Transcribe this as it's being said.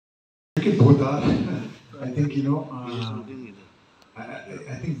cricket both are. I think,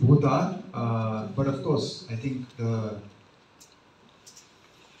 I think both are. But of course, I think the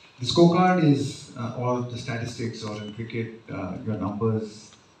scorecard is, or the statistics, or in cricket, your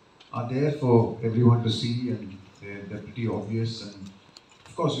numbers are there for everyone to see, and they're pretty obvious. And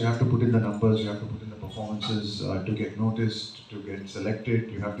of course, you have to put in the numbers, you have to put in the performances to get noticed, to get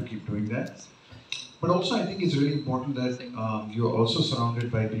selected. You have to keep doing that. But also, I think it's really important that you're also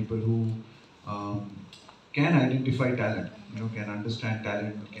surrounded by people who um, can identify talent, can understand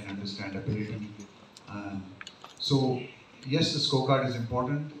talent, can understand ability. Um, so, yes, the scorecard is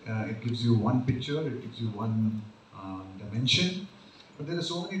important. It gives you one picture, it gives you one dimension. But there are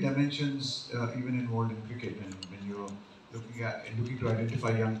so many dimensions even involved in cricket, and when you're looking to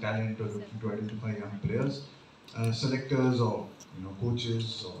identify young talent or looking to identify young players, selectors or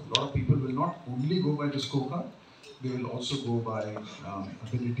coaches or a lot of people will not only go by the scorecard, they will also go by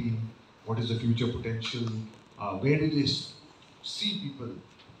ability, what is the future potential, where do they see people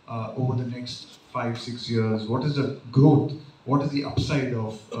over the next 5-6 years, what is the growth, what is the upside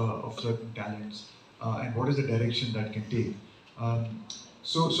of certain talents, and what is the direction that can take.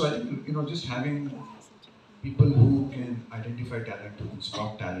 So I think just having people who can identify talent, who can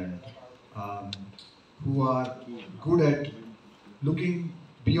spot talent, um, who are good at looking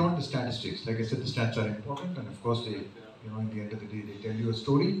beyond the statistics. Like I said, the stats are important, and of course, in the end of the day, they tell you a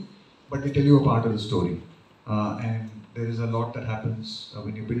story, but they tell you a part of the story. And there is a lot that happens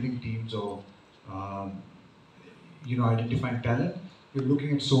when you're building teams or, um, identifying talent. You're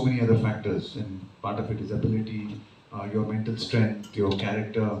looking at so many other factors, and part of it is ability, your mental strength, your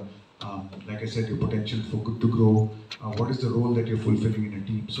character. Like I said, your potential for good to grow. What is the role that you're fulfilling in a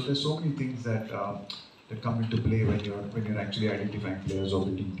team? So there's so many things that come into play when you're actually identifying players or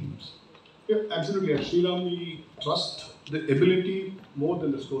building teams. Yeah, absolutely. At Shriram, we trust the ability more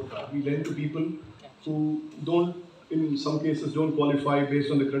than the scorecard. We lend to people who don't, in some cases, don't qualify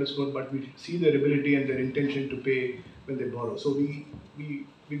based on the credit score, but we see their ability and their intention to pay when they borrow. So we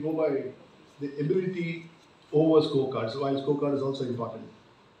go by the ability over scorecards, while scorecard is also important.